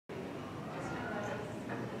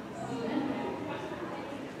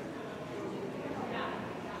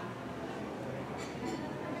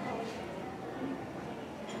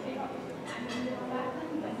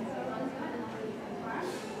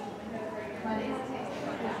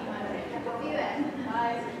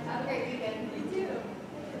Have a great weekend. You too.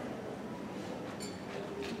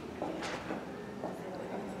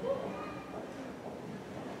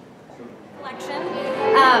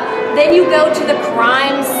 Then you go to the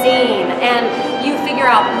crime scene and you figure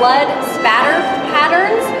out blood spatter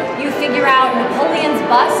patterns. You figure out Napoleon's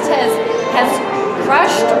bust has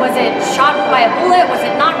crushed. Was it shot by a bullet? Was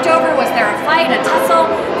it knocked over? Was there a fight, a tussle?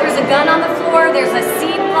 There's a gun on the floor. There's a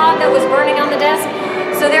seed pod that was burning on the desk.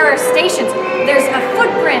 So there are stations. There's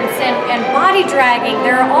footprints and body dragging.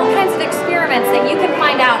 There are all kinds of experiments that you can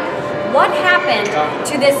find out what happened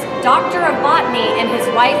to this doctor of botany and his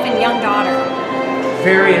wife and young daughter.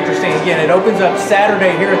 Very interesting. Again, it opens up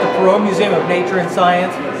Saturday here at the Perot Museum of Nature and Science.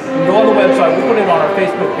 You can go on the website. We put it on our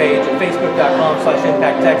Facebook page at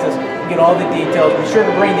facebook.com/ImpactTexas. You get all the details. Be sure to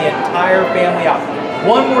bring the entire family out.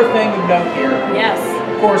 One more thing to note here. Yes.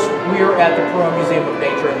 Of course, we are at the Perot Museum of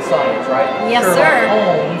Nature and Science, right? Yes, Sherlock sir.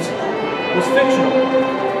 Holmes was fictional.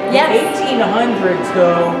 Yes. In the 1800s,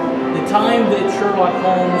 though, the time that Sherlock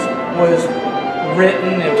Holmes was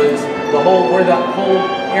written, it was where the whole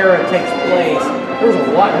era takes place. There was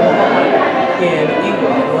a lot going on in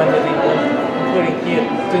England, London, England, including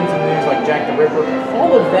things in the news like Jack the Ripper.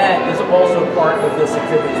 All of that is also part of this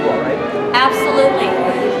exhibit as well, right? Absolutely.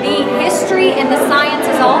 The history and the science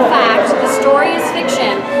is all fact. The story is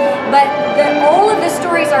fiction. But all of the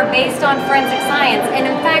stories are based on forensic science. And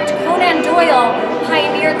in fact, Conan Doyle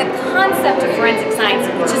pioneered the concept of forensic science,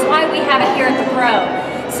 which is why we have it here at the Perot.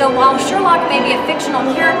 So while Sherlock may be a fictional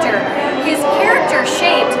character, his character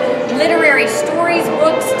shaped literary stories,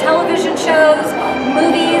 books, television shows,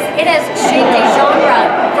 movies. It has shaped a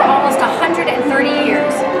genre for almost 130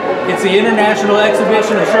 years. It's the International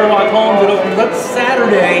Exhibition of Sherlock Holmes. It opens up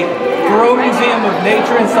Saturday. Perot Museum of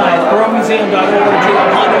Nature and Science, perotmuseum.org.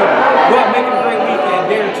 Go out and make it a great weekend.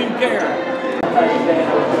 Dare to care.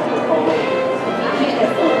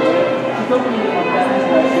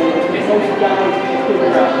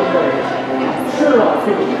 Sherlock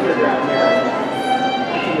people can figure out here.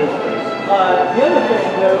 The other thing,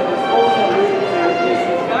 though, is also alluded to is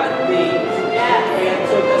you've got these, and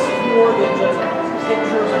so this is more than just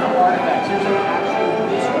pictures and artifacts. There's an actual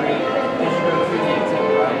history as you go through the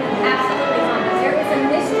exhibit, right? Absolutely, Thomas. There is a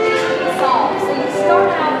mystery to be solved. So you start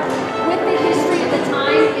out with the history of the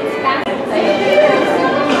time. It's fascinating.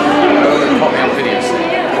 Caught me on video.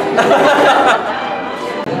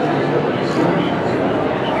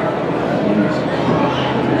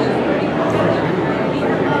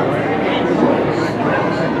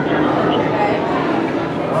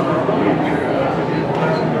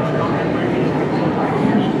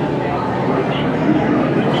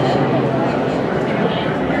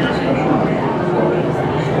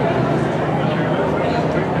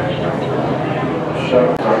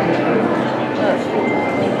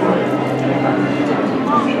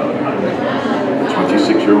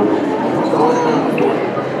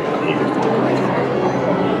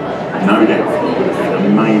 No doubt, I'm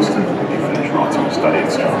amazed to know that he finished writing and studying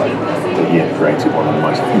Sherlock, that he had created one of the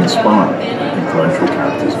most inspiring, influential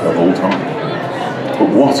characters of all time. But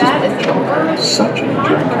what has made Sherlock Holmes such an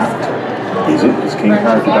enduring character? Is it his keen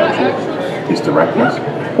paradoxia, his directness,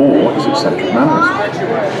 or his eccentric manners?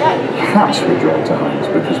 Perhaps we're drawn to Holmes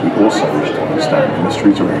because we also wish to understand the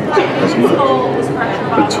mysteries around us as he does.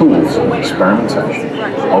 The tools of experimentation,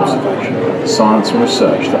 observation, science and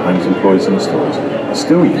research that Holmes employs in the stories are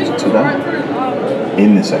still used today.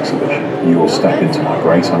 In this exhibition, you will step into my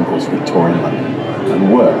great uncle's Victorian London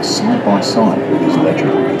and work side by side with his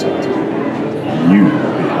legendary detective. You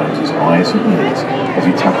will be Holmes' eyes and ears as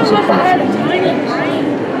he tackles a baffling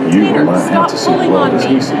case. You will learn how to see the world as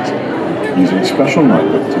he sees it, using a special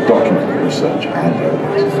notebook to document your research and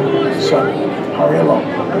evidence. So, hurry along,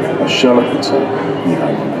 as Sherlock would say, you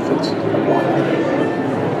know the methods applied.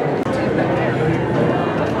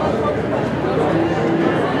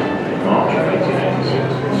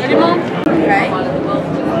 Ready, Mom? Okay.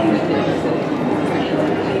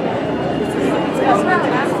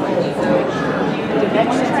 The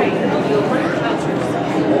next train.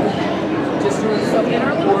 Just so in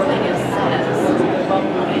our little thing it says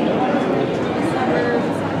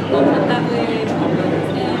open that way.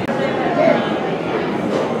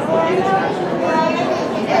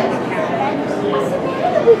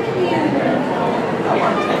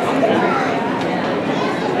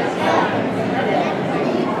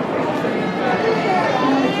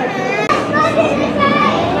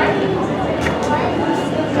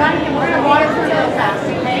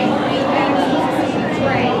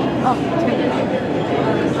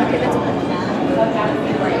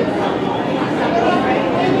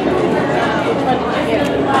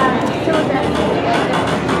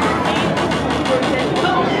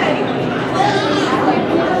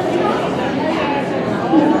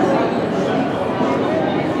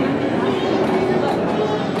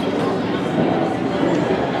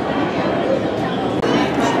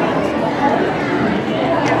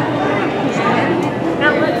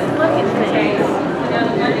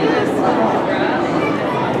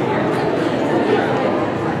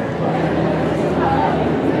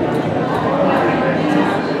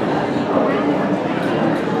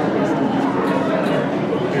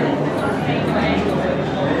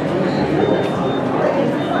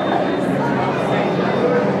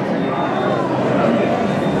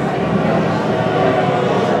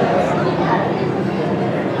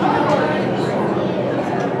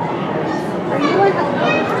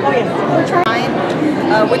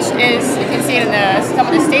 which is, you can see it in some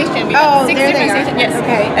of the stations. We Oh, got 6 there they different are. stations. Yes.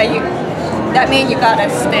 Okay. That means you got a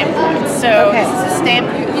stamp point. So Okay. this is a stamp,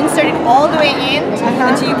 you insert it all the way in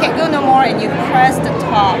until you can't go no more, and you press the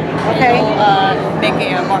top. Okay. And it'll make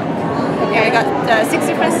a mark. Okay. And we got 6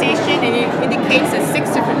 different stations, and it indicates a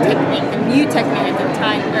 6 different technique, a new technique at the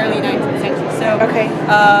time, early 19th century. So Okay.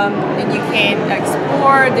 and you can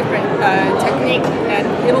explore different technique, and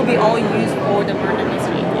it will be all used for the murder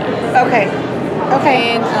mystery. Okay.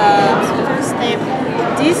 Okay. And so the stamp.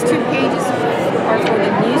 These 2 pages are for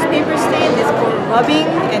the newspaper stamp. This for rubbing,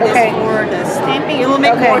 and Okay. this for the stamping. It will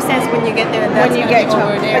make Okay. more sense when you get there. When you get to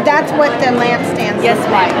over it. there. But that's what the lampstands Yes,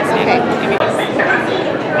 look like. ma'am. Okay.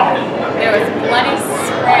 There was blood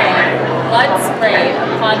sprayed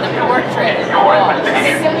upon the portrait walls.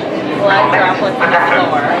 Blood droplets on the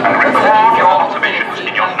floor. Your observations in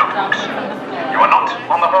your notebooks. You are not,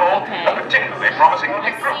 on the whole, a particularly promising group.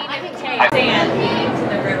 Sand to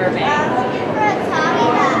the riverbank.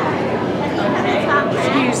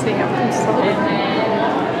 Excuse the And then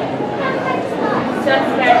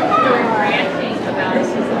suspect started ranting about his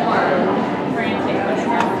farm. Ranting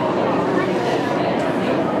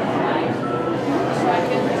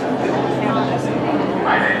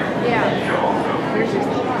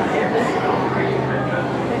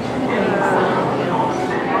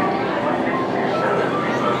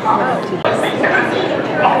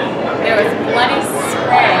There was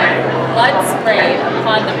blood sprayed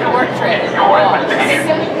upon the portrait walls.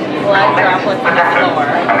 Blood droplets on the floor.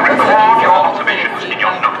 Your observations in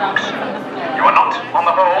your notebooks. You are not, on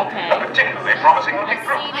the whole, a particularly promising group.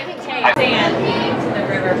 Sand to the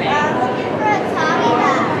riverbank.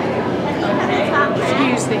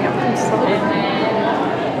 Excuse the And then suspect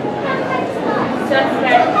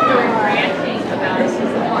started ranting about his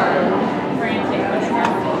farm. Ranting.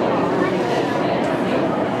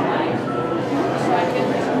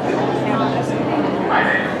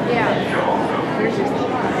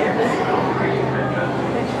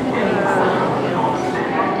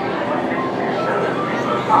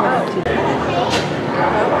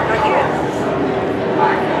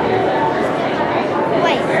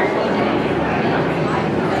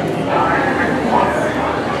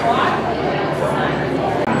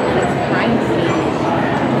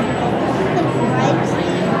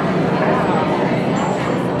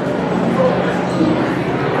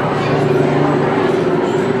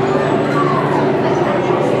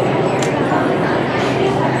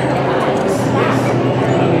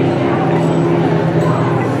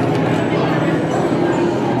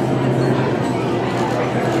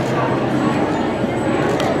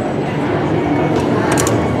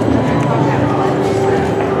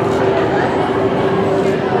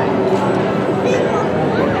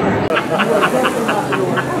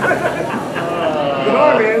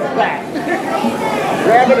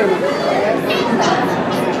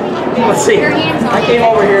 Let's see. I came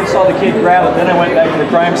over here and saw the kid grab it, then I went back to the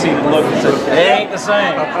crime scene and looked and said, it ain't the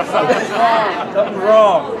same. Something's wrong. Something's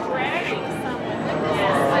wrong.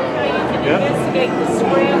 Good?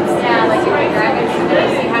 Yeah, like you're grabbing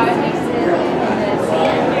see how it makes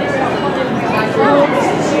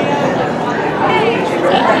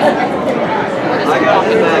I got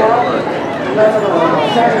the back.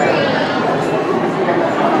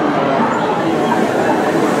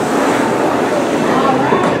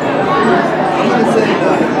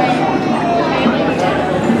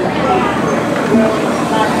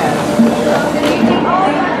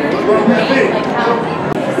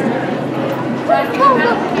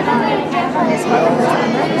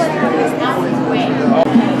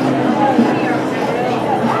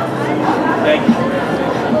 Thank you.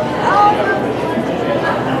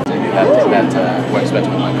 That works better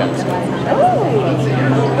with my pencil.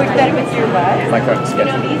 Works better with your what? My current sketch.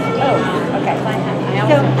 Oh, okay. So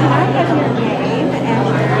can I have your name and your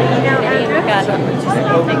email address? got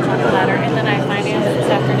things on the ladder, and then I financed this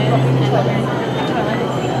afternoon.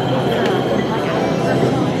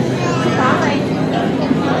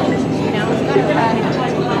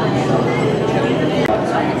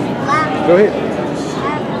 Go ahead.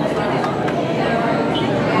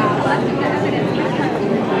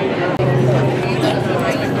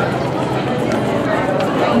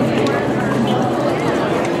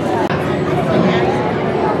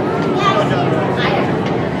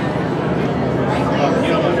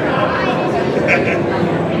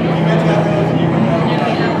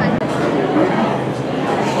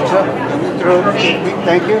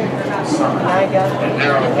 Thank you.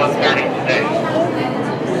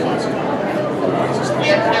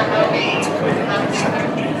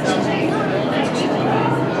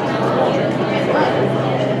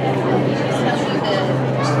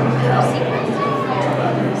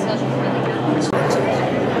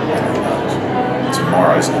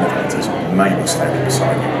 may be standing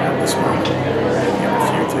beside you at this moment, giving you a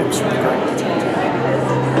few tips from the great detective.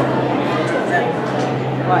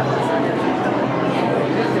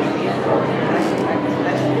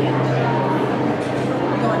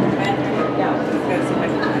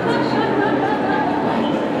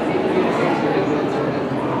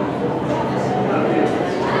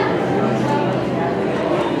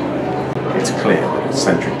 It's clear that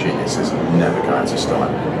eccentric geniuses are never going to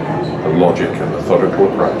style. The logic and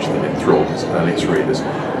methodical approach that enthralled his earliest readers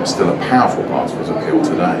is still a powerful part of his appeal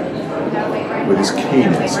today. With his keen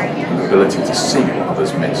insight and ability to see what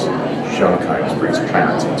others miss, Sherlock Holmes brings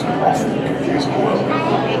clarity to an often confusing world.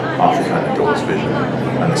 Arthur Conan Doyle's vision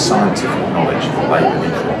and the scientific knowledge that lay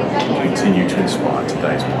beneath it continue to inspire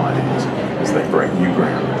today's pioneers as they break new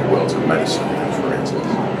ground in the worlds of medicine and forensics.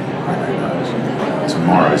 And who knows,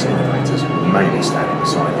 tomorrow's innovators may be standing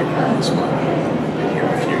beside you at this moment, giving you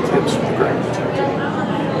a few tips from the great detective.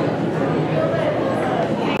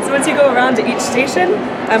 So once you go around to each station,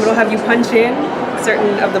 it'll have you punch in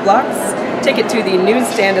certain of the blocks, take it to the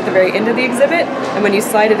newsstand at the very end of the exhibit, and when you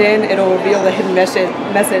slide it in, it'll reveal the hidden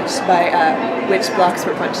message by which blocks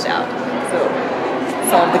were punched out. So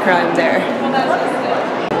solve the crime there.